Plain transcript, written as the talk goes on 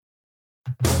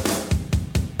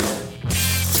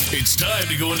It's time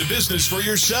to go into business for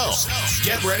yourself.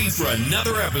 Get ready for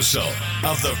another episode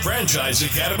of the Franchise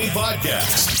Academy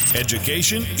Podcast.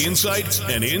 Education, insight,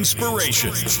 and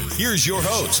inspiration. Here's your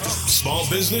host, small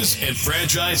business and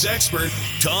franchise expert,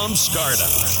 Tom Scarda.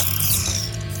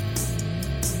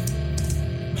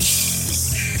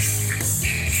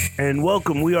 And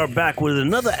welcome. We are back with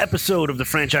another episode of the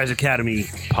Franchise Academy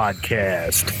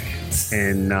Podcast.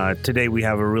 And today we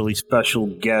have a really special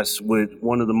guest with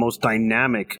one of the most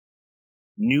dynamic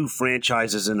new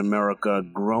franchises in America,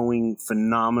 growing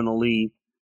phenomenally.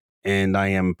 And I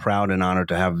am proud and honored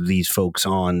to have these folks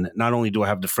on. Not only do I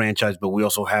have the franchise, but we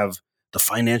also have the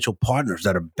financial partners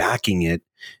that are backing it,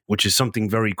 which is something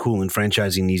very cool in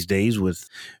franchising these days with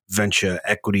venture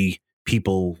equity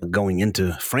people going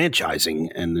into franchising.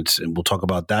 And we'll talk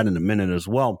about that in a minute as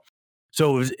well.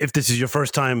 So if this is your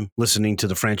first time listening to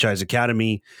the Franchise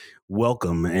Academy,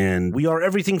 welcome. And we are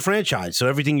everything franchise. So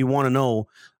everything you want to know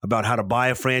about how to buy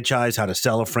a franchise, how to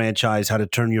sell a franchise, how to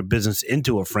turn your business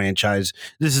into a franchise,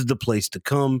 this is the place to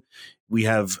come. We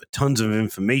have tons of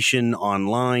information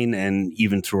online and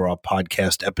even through our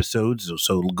podcast episodes.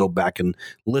 So go back and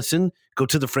listen. Go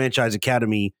to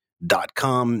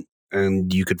thefranchiseacademy.com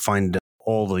and you could find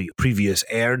all the previous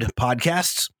aired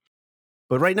podcasts.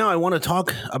 But right now, I want to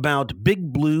talk about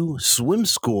Big Blue Swim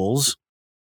Schools,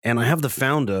 and I have the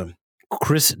founder,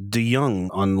 Chris DeYoung,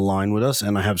 on the line with us,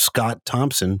 and I have Scott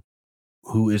Thompson,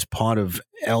 who is part of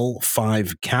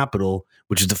L5 Capital,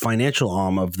 which is the financial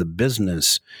arm of the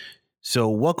business. So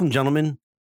welcome, gentlemen.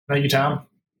 Thank you, Tom.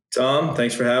 Tom,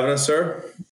 thanks for having us, sir.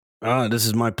 This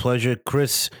is my pleasure.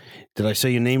 Chris, did I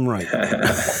say your name right?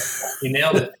 You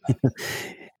nailed it.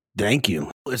 Thank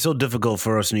you. It's so difficult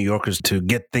for us New Yorkers to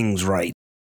get things right.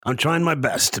 I'm trying my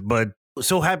best, but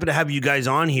so happy to have you guys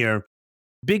on here.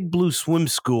 Big Blue Swim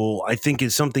School, I think,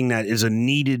 is something that is a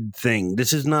needed thing.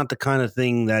 This is not the kind of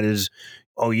thing that is,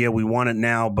 oh, yeah, we want it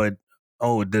now, but,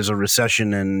 oh, there's a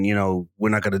recession and, we're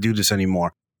not going to do this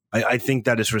anymore. I think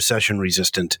that is recession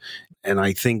resistant. And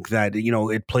I think that,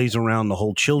 it plays around the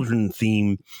whole children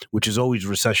theme, which is always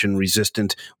recession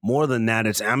resistant. More than that,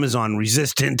 it's Amazon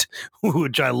resistant,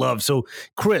 which I love. So,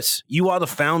 Chris, you are the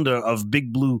founder of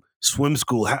Big Blue Swim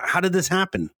School. How did this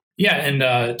happen? Yeah, and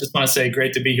just want to say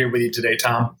great to be here with you today,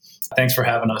 Tom. Thanks for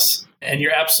having us. And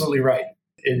you're absolutely right.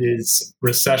 It is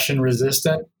recession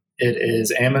resistant. It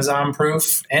is Amazon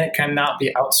proof, and it cannot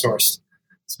be outsourced.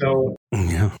 So,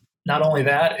 yeah. Not only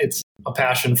that, it's a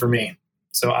passion for me.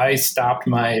 So I stopped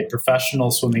my professional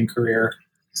swimming career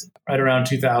right around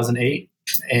 2008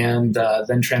 and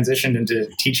then transitioned into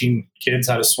teaching kids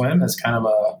how to swim as kind of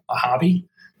a hobby.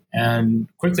 And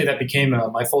quickly that became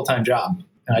my full-time job.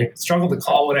 And I struggle to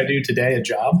call what I do today a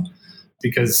job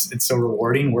because it's so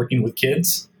rewarding working with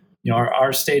kids.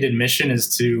 Our stated mission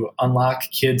is to unlock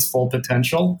kids' full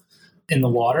potential in the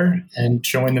water and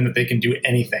showing them that they can do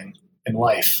anything in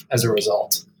life as a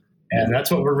result. And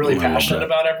that's what we're really passionate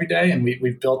about every day. And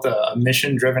we've built a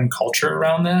mission-driven culture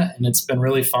around that. And it's been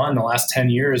really fun the last 10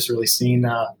 years, really seeing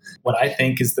what I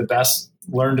think is the best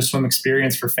learn-to-swim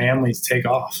experience for families take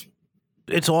off.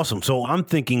 It's awesome. So I'm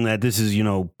thinking that this is,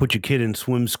 put your kid in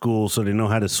swim school so they know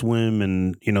how to swim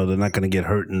and, they're not going to get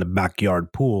hurt in the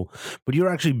backyard pool. But you're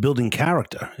actually building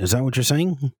character. Is that what you're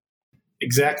saying?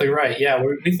 Exactly right. Yeah,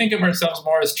 we think of ourselves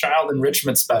more as child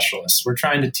enrichment specialists. We're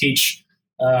trying to teach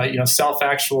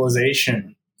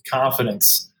self-actualization,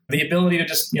 confidence, the ability to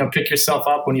just, pick yourself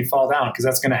up when you fall down, because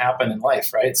that's going to happen in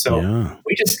life, right? So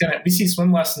we see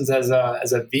swim lessons as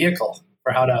a vehicle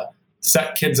for how to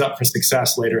set kids up for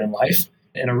success later in life,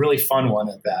 and a really fun one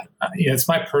at that. It's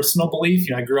my personal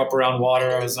belief. I grew up around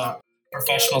water. I was a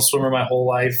professional swimmer my whole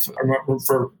life, or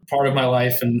for part of my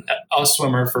life, and a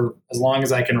swimmer for as long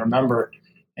as I can remember.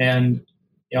 And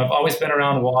I've always been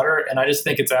around water, and I just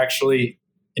think it's actually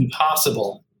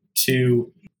impossible to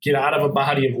get out of a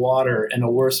body of water in a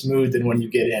worse mood than when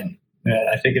you get in.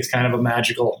 I think it's kind of a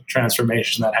magical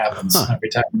transformation that happens every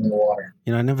time you're in the water.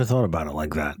 I never thought about it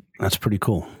like that. That's pretty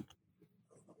cool.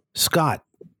 Scott.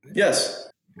 Yes.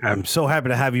 I'm so happy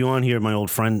to have you on here, my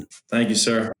old friend. Thank you,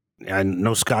 sir. I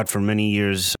know Scott for many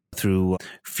years through a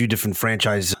few different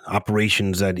franchise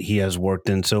operations that he has worked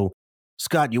in. So,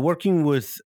 Scott, you're working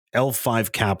with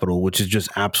L5 Capital, which is just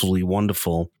absolutely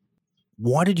wonderful.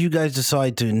 Why did you guys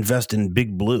decide to invest in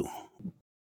Big Blue?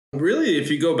 Really, if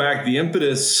you go back, the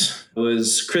impetus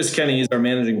was Chris Kenny is our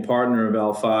managing partner of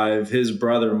L5. His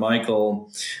brother,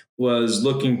 Michael, was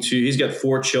he's got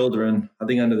 4 children, I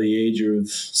think under the age of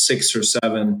 6 or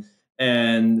 7.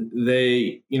 And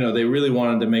they really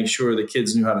wanted to make sure the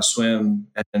kids knew how to swim,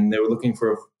 and they were looking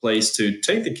for a place to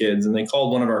take the kids. And they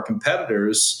called one of our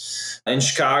competitors in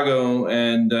Chicago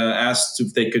and asked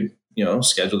if they could,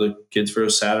 schedule the kids for a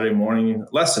Saturday morning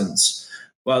lessons.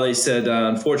 Well, they said,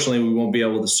 unfortunately, we won't be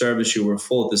able to service you. We're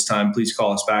full at this time. Please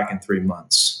call us back in 3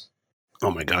 months. Oh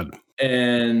my God.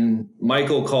 And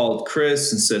Michael called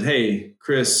Chris and said, hey,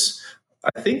 Chris,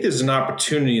 I think there's an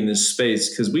opportunity in this space,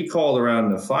 because we called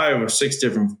around to 5 or 6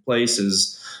 different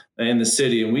places in the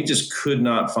city, and we just could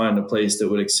not find a place that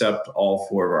would accept all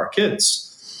 4 of our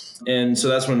kids. And so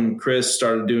that's when Chris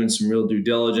started doing some real due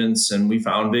diligence, and we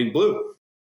found Big Blue.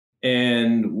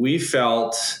 And we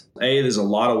felt, there's a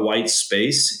lot of white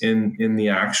space in the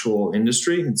actual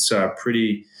industry. It's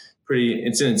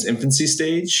it's in its infancy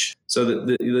stage. So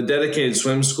the dedicated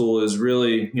swim school is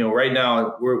really, right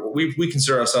now we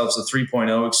consider ourselves a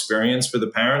 3.0 experience for the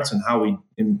parents, and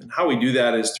how we do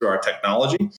that is through our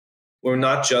technology. We're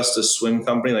not just a swim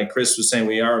company. Like Chris was saying,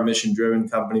 we are a mission-driven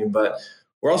company, but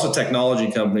we're also a technology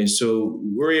company. So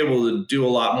we're able to do a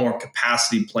lot more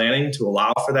capacity planning to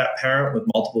allow for that parent with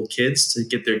multiple kids to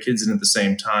get their kids in at the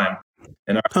same time.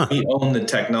 And we own the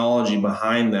technology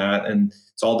behind that, and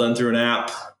it's all done through an app.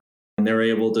 And they're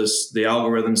able to, the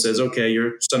algorithm says, okay,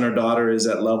 your son or daughter is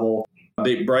at level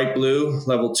bright blue,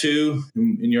 level 2,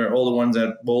 and your older one's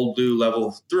at bold blue,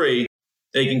 level 3.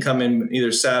 They can come in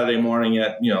either Saturday morning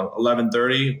at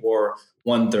 11:30 or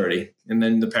 1:30, and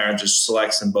then the parent just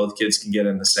selects, and both kids can get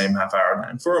in the same half hour.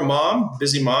 And for a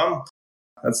busy mom,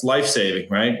 that's life-saving,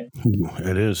 right?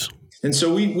 It is. And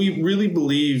so we really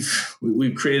believe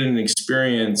we've created an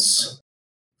experience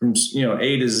from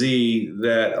A to Z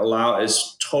that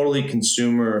is totally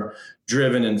consumer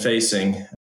driven and facing,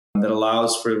 that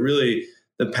allows for really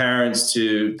the parents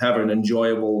to have an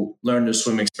enjoyable learn to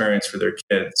swim experience for their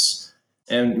kids.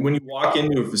 And when you walk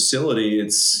into a facility,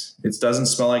 it doesn't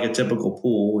smell like a typical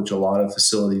pool, which a lot of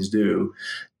facilities do.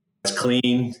 It's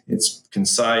clean, it's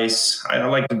concise. I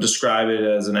like to describe it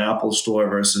as an Apple store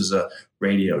versus a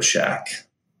Radio Shack.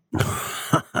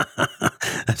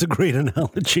 That's a great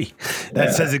analogy.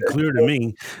 That says it clear to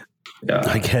me. Yeah.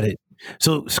 I get it.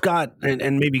 So Scott,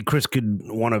 and maybe Chris could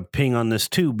want to ping on this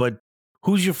too, but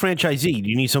who's your franchisee? Do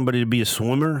you need somebody to be a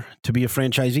swimmer to be a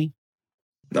franchisee?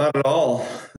 Not at all.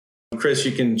 Chris,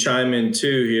 you can chime in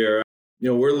too here.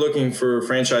 We're looking for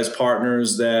franchise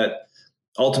partners that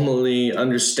ultimately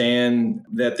understand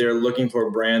that they're looking for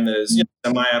a brand that is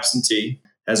semi-absentee,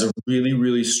 has a really,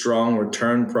 really strong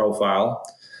return profile.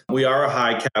 We are a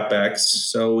high CapEx,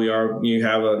 so you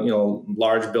have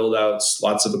large build outs,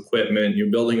 lots of equipment.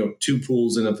 You're building 2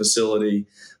 pools in a facility.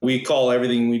 We call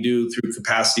everything we do through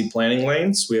capacity planning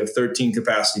lanes. We have 13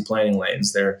 capacity planning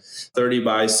lanes. They're 30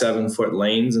 by 7 foot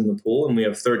lanes in the pool, and we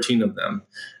have 13 of them.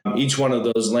 Each one of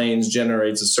those lanes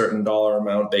generates a certain dollar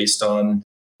amount based on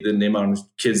the amount of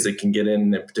kids that can get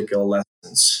in their particular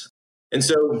lessons. And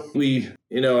so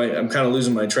I'm kind of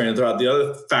losing my train of thought. The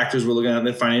other factors we're looking at,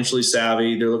 they're financially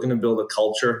savvy. They're looking to build a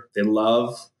culture. They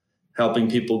love helping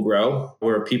people grow.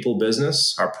 We're a people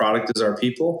business. Our product is our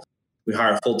people. We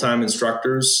hire full-time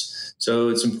instructors. So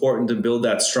it's important to build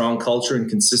that strong culture and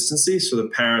consistency so the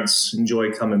parents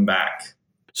enjoy coming back.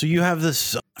 So you have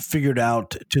this figured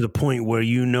out to the point where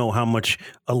you know how much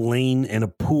a lane and a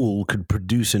pool could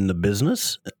produce in the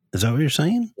business? Is that what you're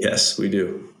saying? Yes, we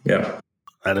do. Yeah.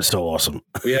 That is so awesome.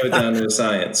 We have it down to a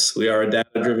science. We are a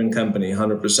data-driven company,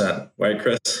 100%. Right,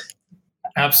 Chris?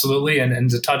 Absolutely. And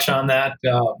to touch on that,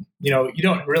 you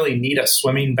don't really need a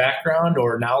swimming background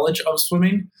or knowledge of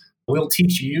swimming. We'll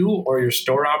teach you or your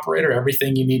store operator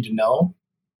everything you need to know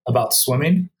about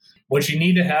swimming. What you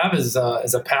need to have is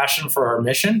a passion for our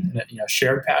mission, and a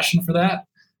shared passion for that.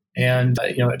 And,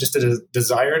 just a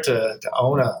desire to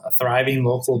own a thriving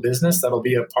local business that'll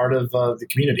be a part of the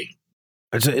community.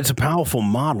 It's a powerful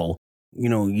model.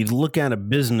 You look at a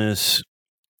business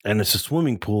and it's a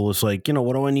swimming pool. It's like,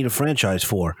 what do I need a franchise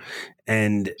for?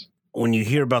 And when you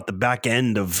hear about the back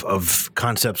end of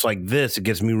concepts like this, it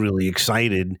gets me really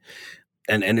excited.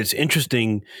 And it's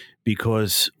interesting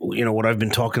because, what I've been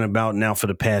talking about now for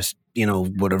the past,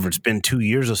 whatever it's been 2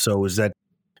 years or so, is that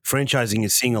franchising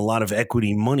is seeing a lot of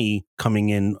equity money coming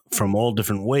in from all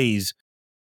different ways,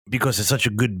 because it's such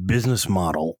a good business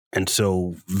model. And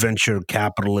so venture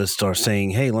capitalists are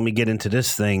saying, hey, let me get into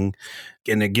this thing.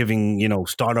 And they're giving,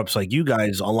 startups like you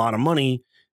guys a lot of money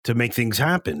to make things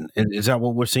happen. Is that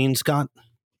what we're seeing, Scott?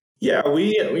 Yeah,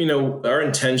 our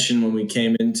intention when we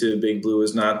came into Big Blue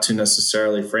is not to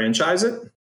necessarily franchise it.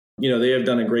 They have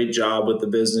done a great job with the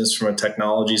business from a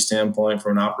technology standpoint,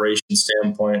 from an operations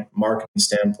standpoint, marketing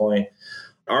standpoint.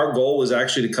 Our goal was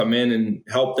actually to come in and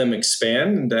help them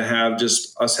expand and to have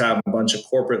just us have a bunch of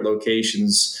corporate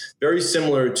locations, very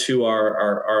similar to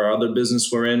our other business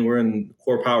we're in. We're in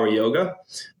Core Power Yoga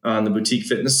on the boutique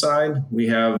fitness side. We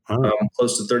have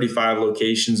close to 35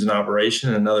 locations in operation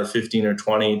and another 15 or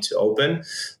 20 to open.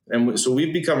 And so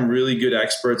we've become really good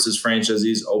experts as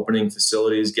franchisees, opening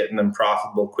facilities, getting them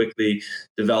profitable quickly,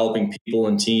 developing people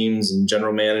and teams and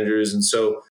general managers. And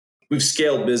so we've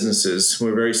scaled businesses.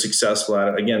 We're very successful at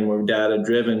it. Again, we're data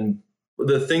driven.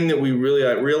 The thing that we really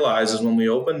realized is when we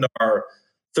opened our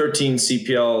 13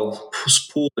 CPL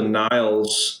pool in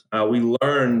Niles, we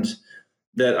learned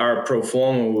that our pro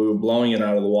forma, we were blowing it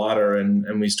out of the water.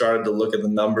 And we started to look at the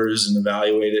numbers and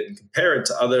evaluate it and compare it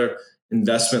to other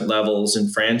investment levels in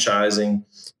franchising. And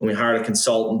we hired a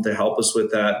consultant to help us with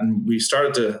that. And we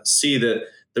started to see that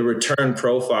the return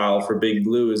profile for Big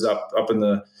Blue is up in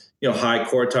the high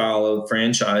quartile of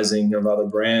franchising of other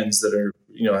brands that are,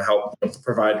 help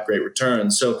provide great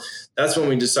returns. So that's when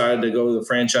we decided to go the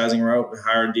franchising route. We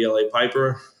hired DLA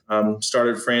Piper,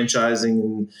 started franchising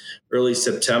in early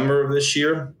September of this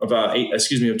year, of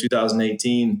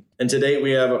 2018. And to date,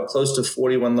 we have close to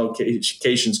 41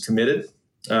 locations committed,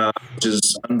 which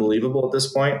is unbelievable at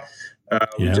this point.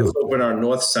 We just opened our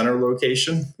North Center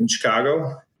location in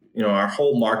Chicago. Our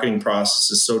whole marketing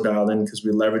process is so dialed in because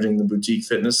we're leveraging the boutique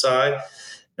fitness side.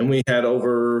 And we had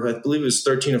over, I believe it was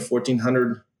 1,300 or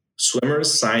 1,400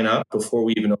 swimmers sign up before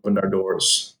we even opened our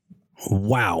doors.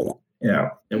 Wow.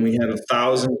 Yeah. And we had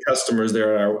 1,000 customers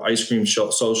there at our ice cream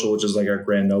social, which is like our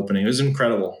grand opening. It was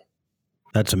incredible.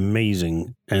 That's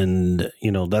amazing. And,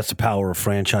 that's the power of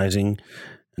franchising,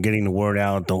 getting the word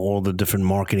out, all the different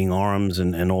marketing arms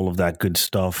and all of that good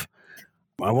stuff.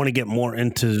 I want to get more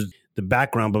into the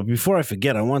background, but before I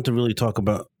forget, I want to really talk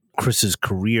about Chris's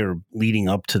career leading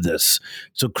up to this.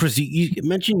 So, Chris, you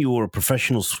mentioned you were a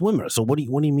professional swimmer. So, what do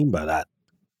you mean by that?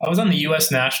 I was on the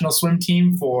U.S. national swim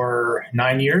team for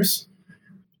 9 years,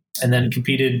 and then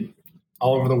competed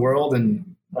all over the world,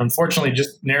 and unfortunately,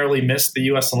 just narrowly missed the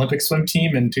U.S. Olympic swim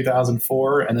team in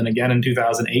 2004, and then again in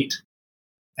 2008.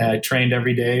 I trained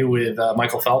every day with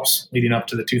Michael Phelps leading up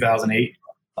to the 2008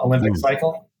 Olympic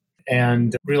cycle.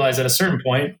 And realized at a certain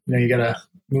point, you got to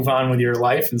move on with your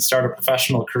life and start a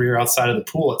professional career outside of the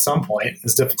pool at some point,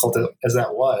 as difficult as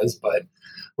that was. But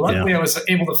luckily, I was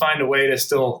able to find a way to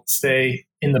still stay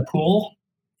in the pool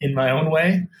in my own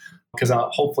way, because I'll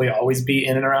hopefully always be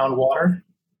in and around water.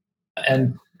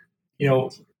 And,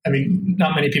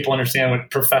 not many people understand what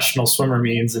professional swimmer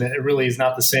means. And it really is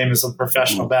not the same as a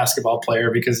professional basketball player,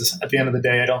 because at the end of the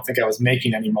day, I don't think I was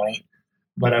making any money.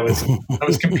 But I was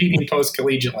competing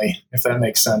post-collegiately, if that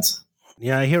makes sense.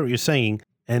 Yeah, I hear what you're saying.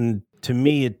 And to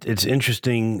me, it's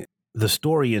interesting. The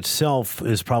story itself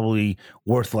is probably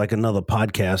worth like another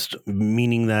podcast,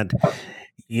 meaning that,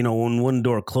 when one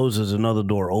door closes, another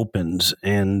door opens.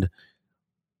 And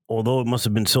although it must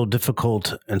have been so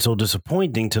difficult and so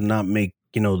disappointing to not make,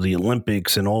 the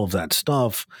Olympics and all of that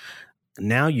stuff,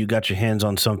 now you got your hands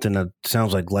on something that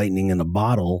sounds like lightning in a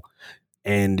bottle.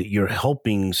 And you're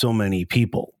helping so many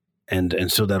people.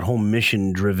 And so that whole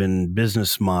mission-driven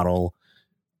business model,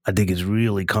 I think, is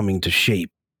really coming to shape.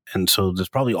 And so there's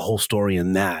probably a whole story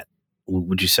in that.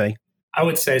 Would you say? I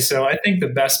would say so. I think the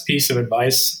best piece of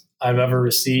advice I've ever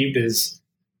received is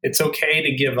it's okay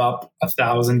to give up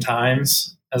 1,000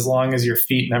 times as long as your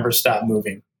feet never stop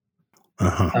moving.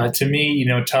 To me,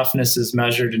 toughness is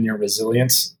measured in your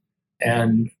resilience.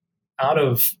 And out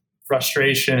of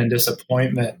frustration and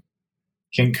disappointment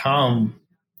can come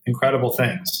incredible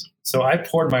things. So I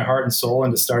poured my heart and soul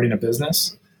into starting a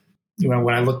business.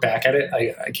 When I look back at it,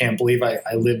 I can't believe I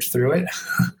lived through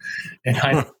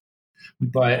it.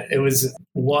 But it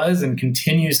was and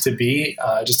continues to be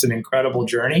just an incredible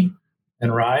journey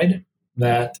and ride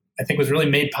that I think was really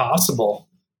made possible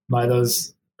by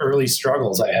those early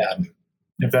struggles I had,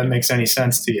 if that makes any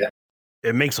sense to you.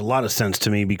 It makes a lot of sense to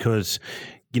me because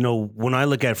when I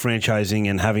look at franchising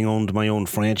and having owned my own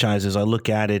franchises, I look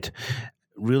at it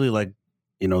really like,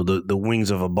 the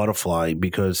wings of a butterfly,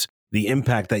 because the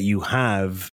impact that you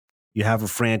have a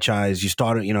franchise, you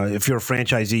start, if you're a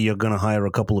franchisee, you're going to hire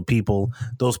a couple of people.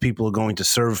 Those people are going to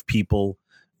serve people.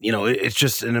 It's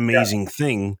just an amazing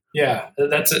thing. Yeah,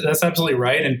 that's absolutely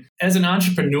right. And as an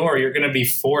entrepreneur, you're going to be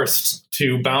forced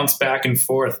to bounce back and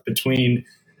forth between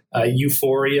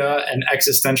euphoria and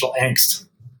existential angst.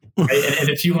 Right? And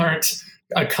if you aren't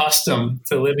accustomed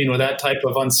to living with that type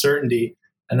of uncertainty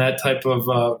and that type of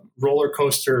roller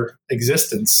coaster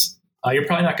existence, you're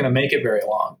probably not going to make it very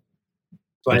long.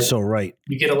 But that's so right.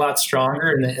 You get a lot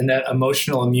stronger, and that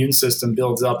emotional immune system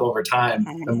builds up over time.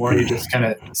 The more you just kind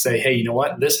of say, hey, you know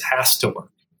what? This has to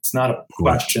work. It's not a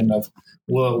question of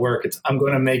will it work. It's I'm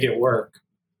going to make it work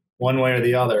one way or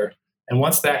the other. And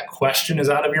once that question is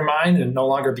out of your mind and it no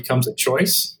longer becomes a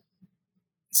choice,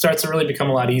 it starts to really become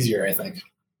a lot easier, I think.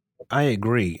 I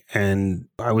agree. And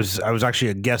I was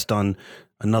actually a guest on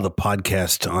another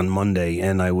podcast on Monday,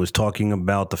 and I was talking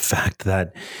about the fact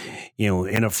that,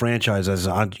 in a franchise,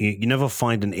 you never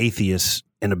find an atheist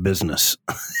in a business.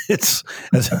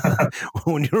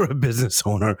 When you're a business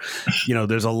owner,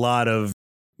 there's a lot of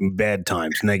bad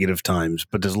times, negative times,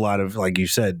 but there's a lot of, like you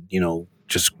said,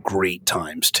 just great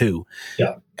times too.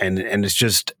 Yeah. And it's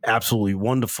just absolutely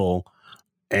wonderful.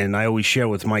 And I always share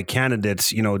with my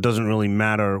candidates, it doesn't really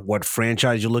matter what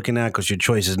franchise you're looking at, because your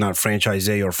choice is not franchise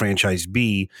A or franchise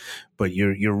B, but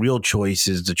your real choice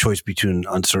is the choice between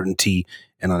uncertainty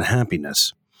and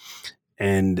unhappiness.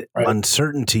 And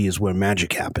uncertainty is where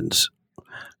magic happens.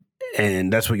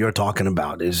 And that's what you're talking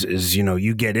about is,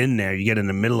 you get in there, you get in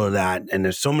the middle of that, and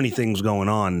there's so many things going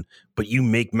on, but you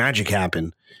make magic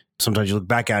happen. Sometimes you look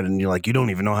back at it and you're like, you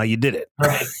don't even know how you did it.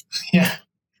 Right. Yeah.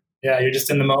 Yeah. You're just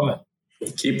in the moment.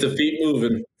 Keep the feet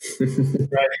moving.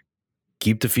 Right.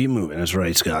 Keep the feet moving. That's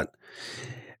right, Scott.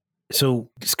 So,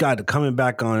 Scott, coming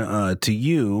back on to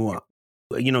you,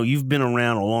 you've been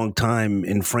around a long time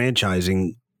in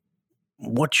franchising.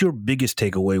 What's your biggest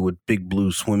takeaway with Big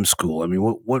Blue Swim School? I mean,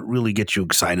 what really gets you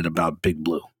excited about Big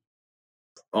Blue?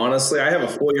 Honestly, I have a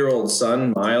 4-year-old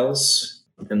son, Miles.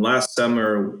 And last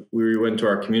summer, we went to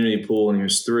our community pool and he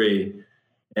was 3.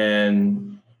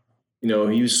 And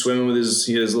he was swimming with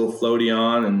he had his little floaty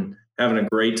on and having a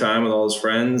great time with all his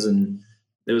friends. And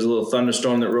there was a little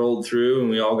thunderstorm that rolled through and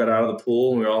we all got out of the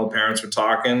pool and all the parents were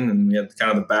talking and we had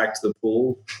kind of the back to the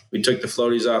pool. We took the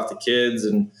floaties off the kids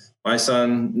and my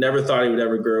son never thought he would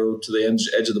ever go to the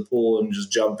edge of the pool and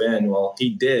just jump in. Well,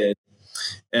 he did.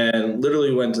 And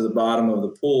literally went to the bottom of the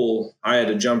pool. I had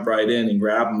to jump right in and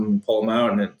grab him and pull him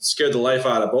out. And it scared the life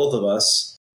out of both of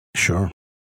us. Sure.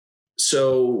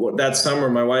 So that summer,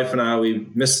 my wife and I, we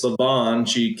missed LaVon.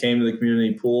 She came to the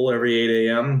community pool every 8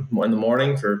 a.m. in the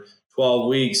morning for 12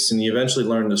 weeks, and he eventually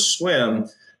learned to swim,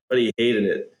 but he hated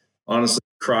it. Honestly,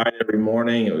 cried every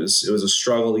morning. It was a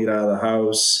struggle to get out of the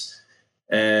house.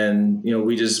 And,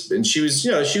 she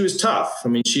was tough. I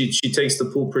mean, she takes the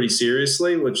pool pretty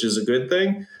seriously, which is a good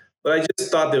thing. But I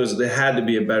just thought there had to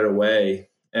be a better way.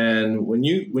 And when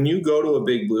you go to a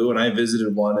Big Blue, and I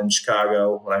visited one in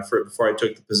Chicago before I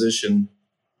took the position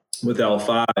with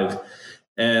L5,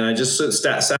 and I just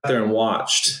sat there and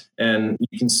watched, and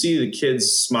you can see the kids'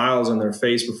 smiles on their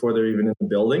face before they're even in the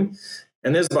building.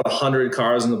 And there's about 100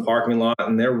 cars in the parking lot,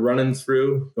 and they're running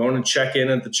through, going to check in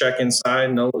at the check-in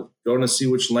side, going to see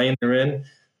which lane they're in.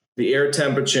 The air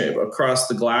temperature across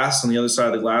the glass on the other side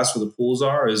of the glass where the pools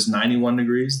are is 91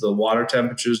 degrees. The water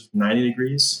temperature is 90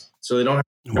 degrees. So they don't have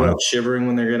to go out shivering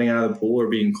when they're getting out of the pool or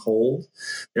being cold.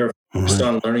 They're focused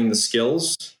on learning the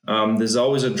skills. There's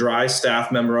always a dry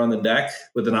staff member on the deck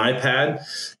with an iPad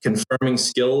confirming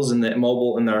skills in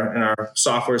our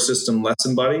software system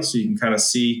Lesson Buddy, so you can kind of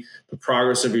see the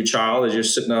progress of your child as you're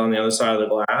sitting on the other side of the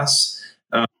glass.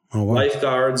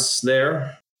 Lifeguards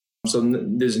there. So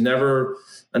there's never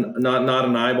not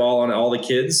an eyeball on all the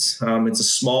kids. It's a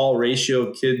small ratio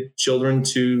of children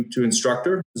to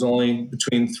instructor. It's only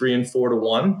between 3 and 4 to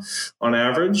 1 on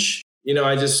average.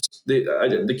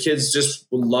 The kids just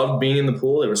loved being in the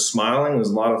pool. They were smiling. There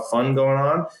was a lot of fun going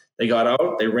on. They got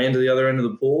out. They ran to the other end of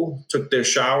the pool, took their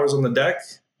showers on the deck,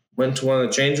 went to one of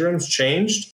the change rooms,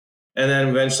 changed, and then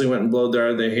eventually went and blowed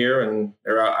their hair and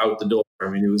they're out the door. I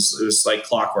mean, it was like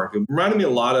clockwork. It reminded me a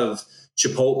lot of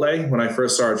Chipotle when I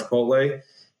first started Chipotle.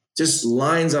 Just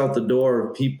lines out the door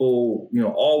of people,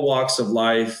 all walks of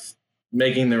life,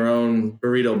 making their own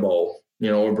burrito bowl,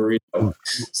 or burrito.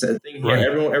 So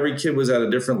every kid was at a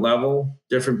different level,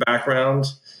 different background,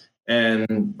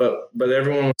 but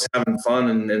everyone was having fun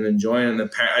and enjoying it.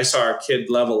 And I saw our kid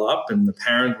level up, and the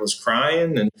parent was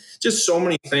crying, and just so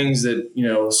many things that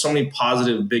so many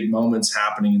positive big moments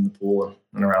happening in the pool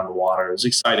and around the water. It was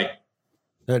exciting.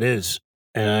 That is,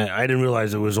 and I didn't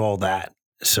realize it was all that.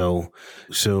 So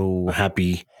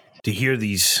happy to hear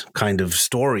these kind of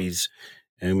stories.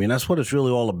 I mean, that's what it's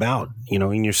really all about,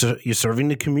 and you're serving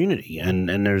the community, and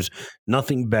there's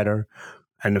nothing better.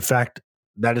 And the fact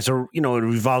that it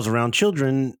revolves around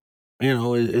children,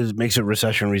 it makes it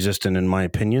recession resistant, in my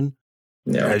opinion.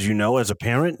 Yeah. As you know, as a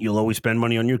parent, you'll always spend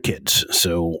money on your kids.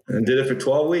 So I did it for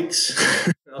 12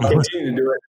 weeks. I'll continue to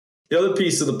do it. The other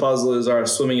piece of the puzzle is our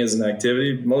swimming as an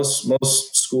activity. Most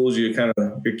schools, your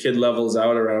kid levels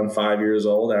out around 5 years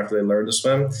old after they learn to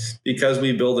swim, because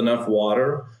we build enough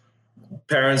water.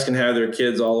 parents can have their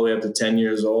kids all the way up to 10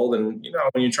 years old. And,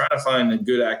 when you're trying to find a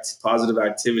good positive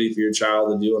activity for your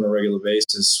child to do on a regular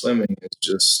basis, swimming is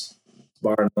just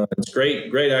bar none. It's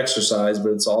great exercise,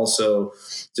 but it's also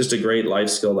just a great life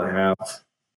skill to have.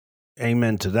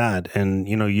 Amen to that. And,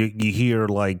 you hear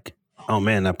like, oh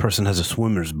man, that person has a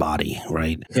swimmer's body,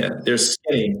 right? Yeah, they're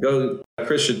skinny.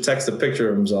 Chris should text a picture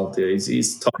of himself to you.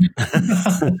 He's tall.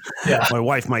 Yeah. My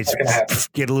wife might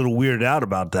get a little weirded out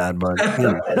about that, but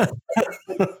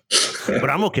but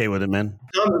I'm okay with it, man.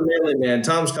 Tom's a manly man.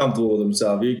 Tom's comfortable with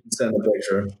himself. You can send a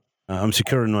picture. I'm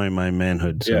secure in my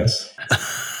manhood. So. Yes.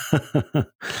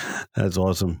 That's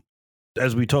awesome.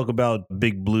 As we talk about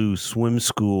Big Blue Swim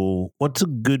School, what's a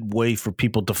good way for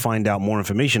people to find out more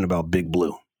information about Big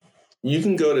Blue? You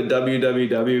can go to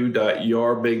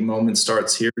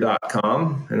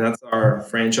www.yourbigmomentstartshere.com, and that's our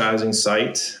franchising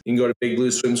site. You can go to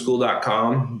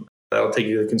bigblueswimschool.com. That'll take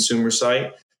you to the consumer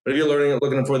site. But if you're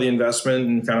looking for the investment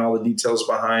and kind of all the details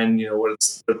behind, what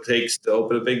it takes to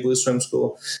open a Big Blue Swim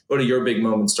School, go to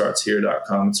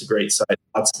yourbigmomentstartshere.com. It's a great site.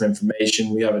 Lots of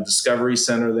information. We have a discovery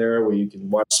center there where you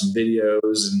can watch some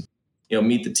videos and,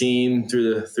 meet the team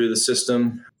through the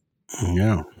system.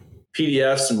 Yeah.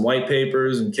 PDFs and white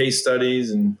papers and case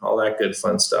studies and all that good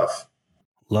fun stuff.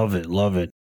 Love it. Love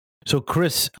it. So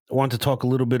Chris, I want to talk a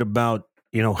little bit about,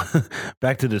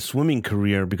 back to the swimming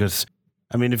career, because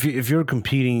I mean, if you're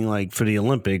competing like for the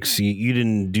Olympics, you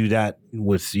didn't do that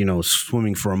with,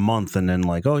 swimming for a month and then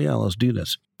like, oh yeah, let's do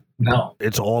this. No.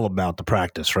 It's all about the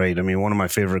practice, right? I mean, one of my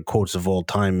favorite quotes of all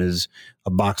time is a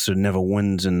boxer never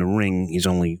wins in the ring. He's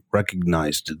only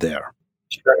recognized there.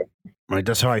 Sure. Right.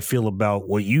 That's how I feel about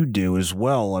what you do as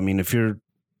well. I mean, if you're,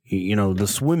 the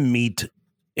swim meet,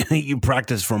 you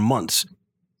practice for months.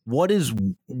 What is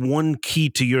one key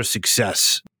to your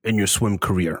success in your swim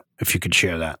career, if you could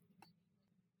share that?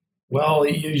 Well,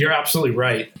 you're absolutely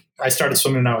right. I started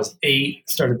swimming when I was 8,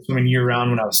 started swimming year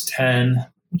round when I was 10,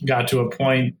 got to a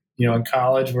point, in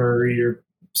college where you're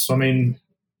swimming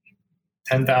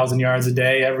 10,000 yards a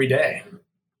day, every day,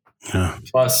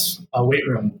 plus a weight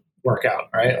room workout,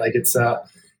 right? Like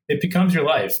it becomes your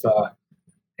life.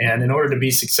 And in order to be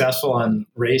successful on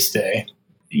race day,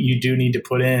 you do need to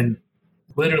put in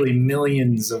literally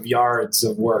millions of yards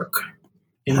of work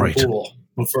in the pool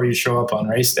before you show up on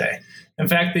race day. In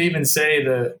fact, they even say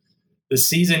the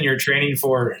season you're training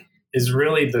for is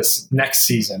really this next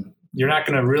season. You're not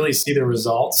going to really see the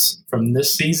results from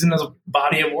this season as a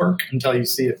body of work until you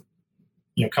see it,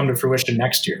 come to fruition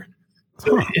next year.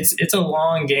 So it's a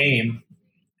long game,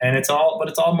 and it's all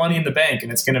money in the bank,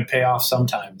 and it's going to pay off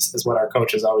sometimes, is what our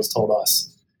coaches always told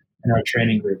us in our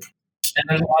training group. And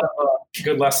there's a lot of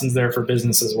good lessons there for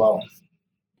business as well.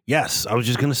 Yes, I was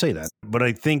just going to say that. But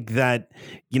I think that,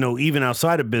 even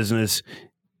outside of business,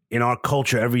 in our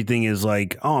culture, everything is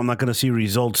like, oh, I'm not going to see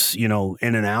results, in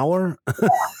an hour.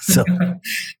 So,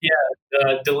 yeah,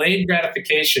 delayed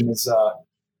gratification is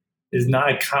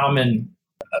not a common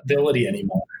ability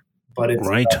anymore, but it's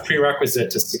a prerequisite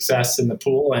to success in the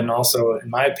pool and also, in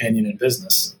my opinion, in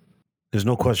business. There's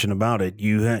no question about it.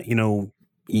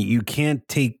 You can't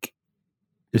take.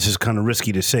 This is kind of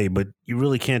risky to say, but you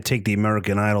really can't take the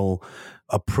American Idol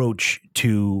approach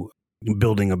to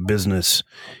building a business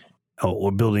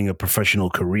or building a professional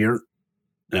career.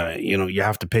 You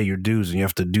have to pay your dues and you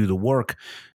have to do the work,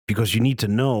 because you need to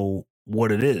know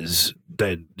what it is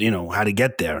that, how to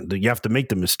get there. You have to make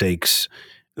the mistakes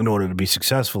in order to be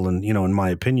successful. And, in my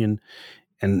opinion,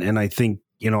 and I think,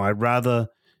 I'd rather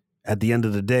at the end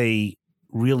of the day,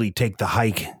 really take the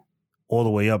hike all the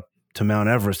way up to Mount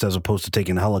Everest as opposed to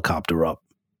taking a helicopter up.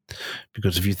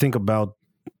 Because if you think about,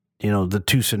 the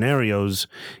two scenarios,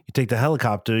 you take the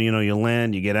helicopter, you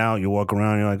land, you get out, you walk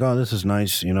around, you're like, oh, this is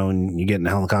nice, and you get in the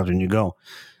helicopter and you go.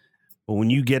 But when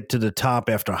you get to the top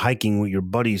after hiking with your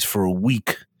buddies for a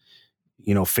week,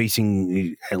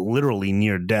 facing literally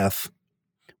near death,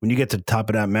 when you get to the top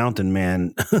of that mountain,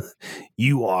 man,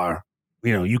 you are,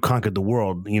 you conquered the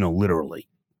world, literally.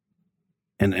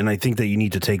 And I think that you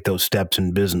need to take those steps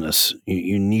in business.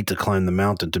 You need to climb the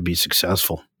mountain to be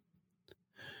successful.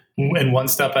 And one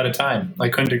step at a time. I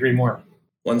couldn't agree more.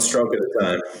 One stroke at a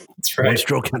time. That's right. One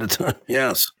stroke at a time.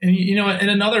 Yes. And, and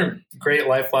another great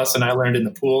life lesson I learned in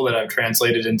the pool that I've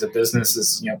translated into business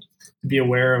is, to be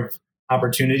aware of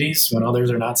opportunities when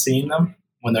others are not seeing them,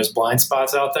 when there's blind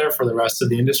spots out there for the rest of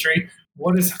the industry.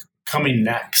 What is coming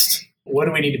next? What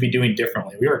do we need to be doing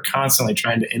differently? We were constantly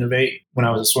trying to innovate when I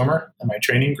was a swimmer in my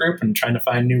training group and trying to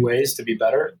find new ways to be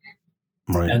better.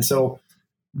 Right. And so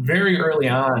very early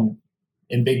on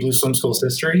in Big Blue Swim School's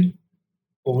history,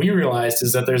 what we realized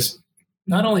is that there's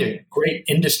not only a great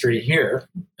industry here,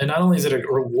 and not only is it a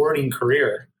rewarding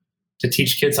career to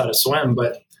teach kids how to swim,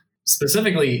 but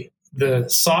specifically the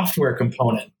software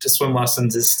component to swim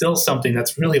lessons is still something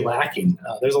that's really lacking.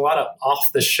 There's a lot of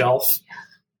off-the-shelf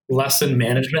lesson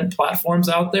management platforms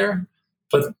out there,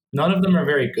 but none of them are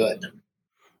very good.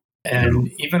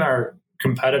 And even our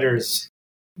competitors,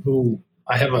 who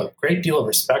I have a great deal of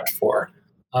respect for,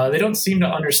 they don't seem to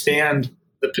understand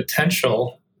the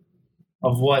potential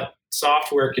of what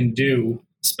software can do,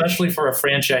 especially for a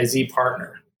franchisee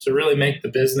partner, to really make the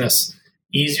business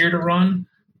easier to run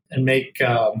and make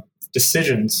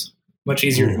decisions much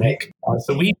easier to make.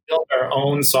 So we built our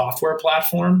own software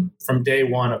platform from day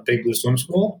one of Big Blue Swim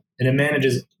School, and it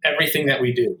manages everything that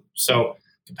we do. So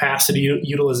capacity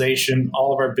utilization,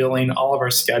 all of our billing, all of our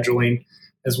scheduling,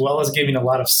 as well as giving a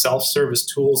lot of self-service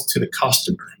tools to the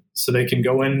customer. So they can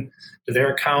go in to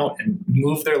their account and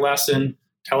move their lesson,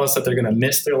 tell us that they're going to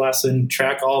miss their lesson,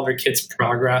 track all of their kids'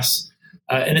 progress.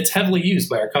 And it's heavily used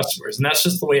by our customers. And that's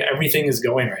just the way everything is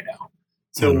going right now.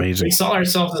 So amazing. We saw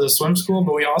ourselves as a swim school,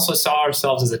 but we also saw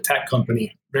ourselves as a tech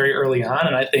company very early on.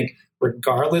 And I think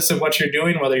regardless of what you're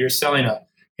doing, whether you're selling a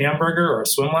hamburger or a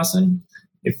swim lesson,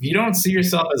 if you don't see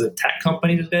yourself as a tech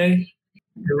company today,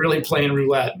 you're really playing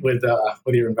roulette with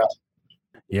your investment.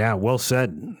 Yeah, well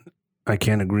said. I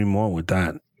can't agree more with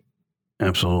that.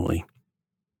 Absolutely.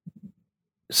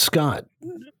 Scott,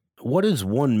 what is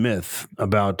one myth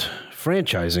about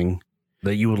franchising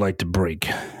that you would like to break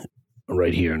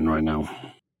right here and right now?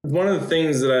 One of the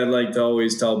things that I'd like to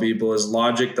always tell people is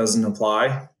logic doesn't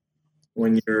apply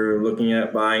when you're looking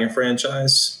at buying a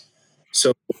franchise.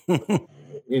 So, it's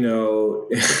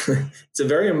a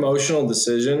very emotional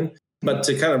decision, but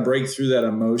to kind of break through that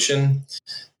emotion,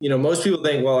 most people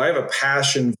think, well, I have a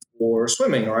passion for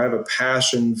swimming, or I have a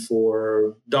passion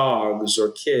for dogs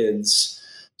or kids.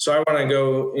 So I want to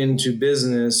go into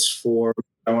business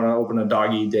I want to open a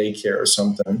doggy daycare or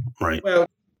something. Right. Well,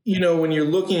 when you're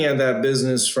looking at that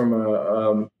business from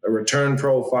a return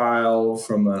profile,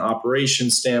 from an operation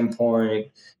standpoint,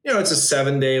 it's a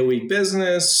 7-day-a-week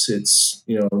business. It's,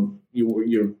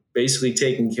 you're basically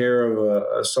taking care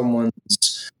of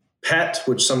someone's pet,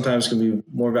 which sometimes can be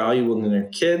more valuable than their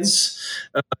kids.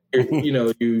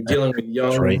 You're dealing with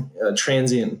young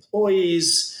transient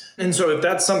employees. And so if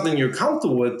that's something you're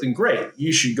comfortable with, then great,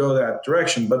 you should go that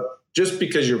direction. But just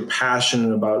because you're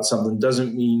passionate about something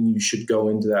doesn't mean you should go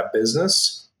into that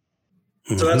business.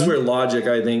 Mm-hmm. So that's where logic,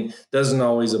 I think, doesn't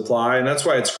always apply. And that's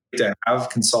why it's great to have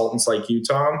consultants like you,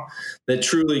 Tom, that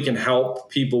truly can help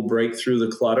people break through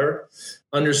the clutter,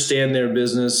 understand their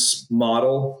business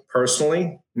model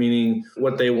personally, meaning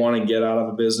what they want to get out of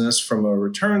a business from a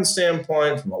return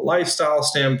standpoint, from a lifestyle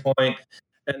standpoint,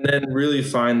 and then really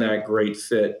find that great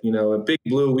fit. At Big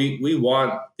Blue, we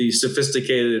want the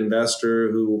sophisticated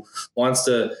investor who wants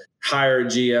to hire a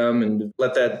GM and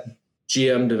let that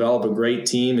GM develop a great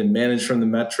team and manage from the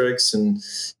metrics and,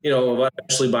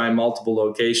 eventually buy multiple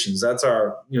locations. That's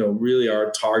our, really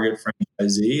our target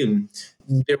franchisee. And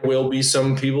there will be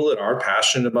some people that are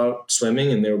passionate about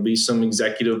swimming, and there will be some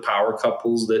executive power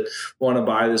couples that want to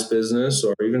buy this business,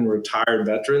 or even retired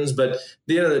veterans. But at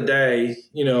the end of the day,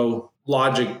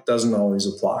 logic doesn't always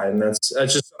apply. And that's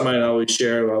just something I always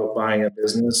share about buying a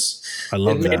business. I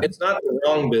love that. It's not the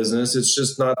wrong business. It's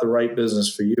just not the right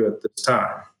business for you at this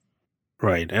time.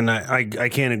 Right. And I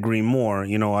can't agree more.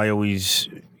 I always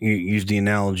use the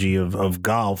analogy of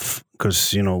golf because,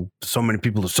 so many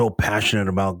people are so passionate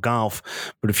about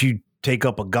golf. But if you take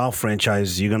up a golf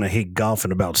franchise, you're going to hate golf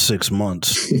in about 6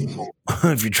 months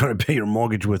if you're trying to pay your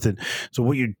mortgage with it. So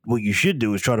what you should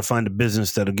do is try to find a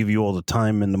business that'll give you all the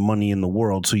time and the money in the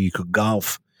world so you could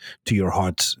golf to your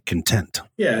heart's content.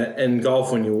 Yeah, and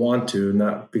golf when you want to,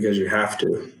 not because you have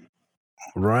to.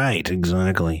 Right,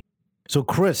 exactly. So,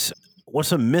 Chris,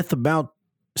 what's a myth about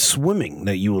swimming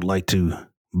that you would like to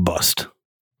bust?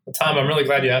 Well, Tom, I'm really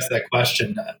glad you asked that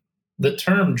question. The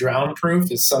term drown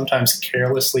proof is sometimes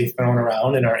carelessly thrown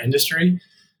around in our industry.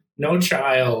 No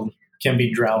child can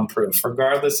be drown proof,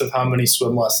 regardless of how many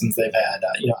swim lessons they've had.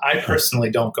 I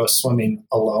personally don't go swimming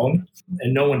alone,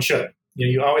 and no one should.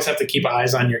 You always have to keep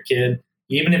eyes on your kid.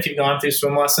 Even if you've gone through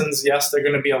swim lessons, yes, they're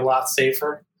going to be a lot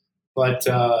safer, but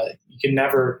you can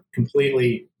never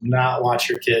completely not watch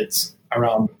your kids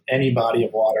around any body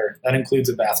of water. That includes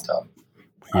a bathtub.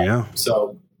 Yeah.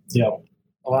 So,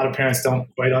 a lot of parents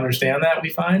don't quite understand that, we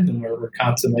find, and we're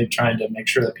constantly trying to make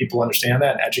sure that people understand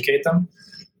that and educate them.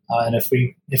 And if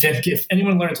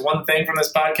anyone learns one thing from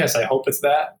this podcast, I hope is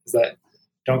that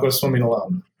don't go swimming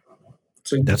alone.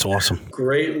 So that's awesome.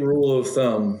 Great rule of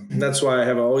thumb. That's why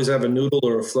I always have a noodle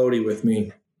or a floaty with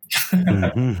me.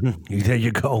 Mm-hmm. There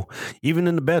you go. Even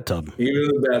in the bathtub. Even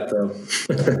in the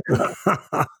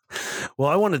bathtub. Well,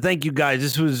 I want to thank you guys.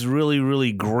 This was really,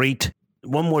 really great.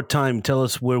 One more time, tell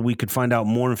us where we could find out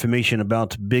more information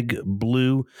about Big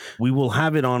Blue. We will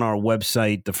have it on our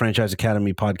website,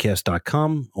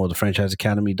 thefranchiseacademypodcast.com or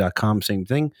thefranchiseacademy.com, same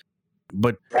thing.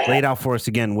 But lay it out for us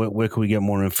again. Where can we get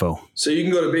more info? So you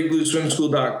can go to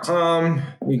bigblueswimschool.com.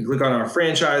 You can click on our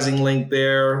franchising link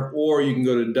there, or you can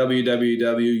go to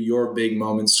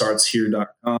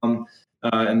www.yourbigmomentstartshere.com.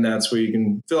 And that's where you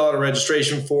can fill out a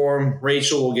registration form.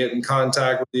 Rachel will get in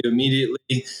contact with you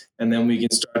immediately, and then we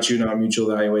can start you in our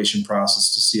mutual evaluation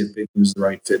process to see if Big Blue is the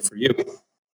right fit for you.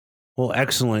 Well,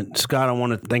 excellent. Scott, I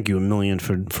want to thank you a million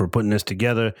for putting this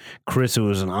together. Chris, it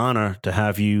was an honor to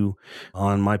have you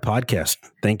on my podcast.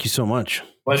 Thank you so much.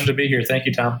 Pleasure to be here. Thank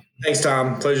you, Tom. Thanks,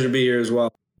 Tom. Pleasure to be here as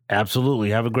well.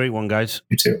 Absolutely. Have a great one, guys.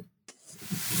 You too.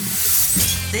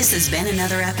 This has been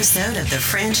another episode of the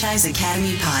Franchise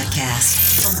Academy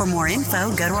Podcast. For more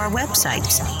info, go to our website,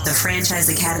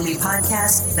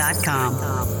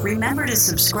 thefranchiseacademypodcast.com. Remember to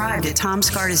subscribe to Tom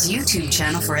Scarda's YouTube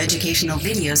channel for educational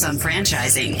videos on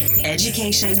franchising,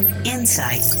 education,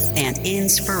 insight, and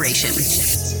inspiration.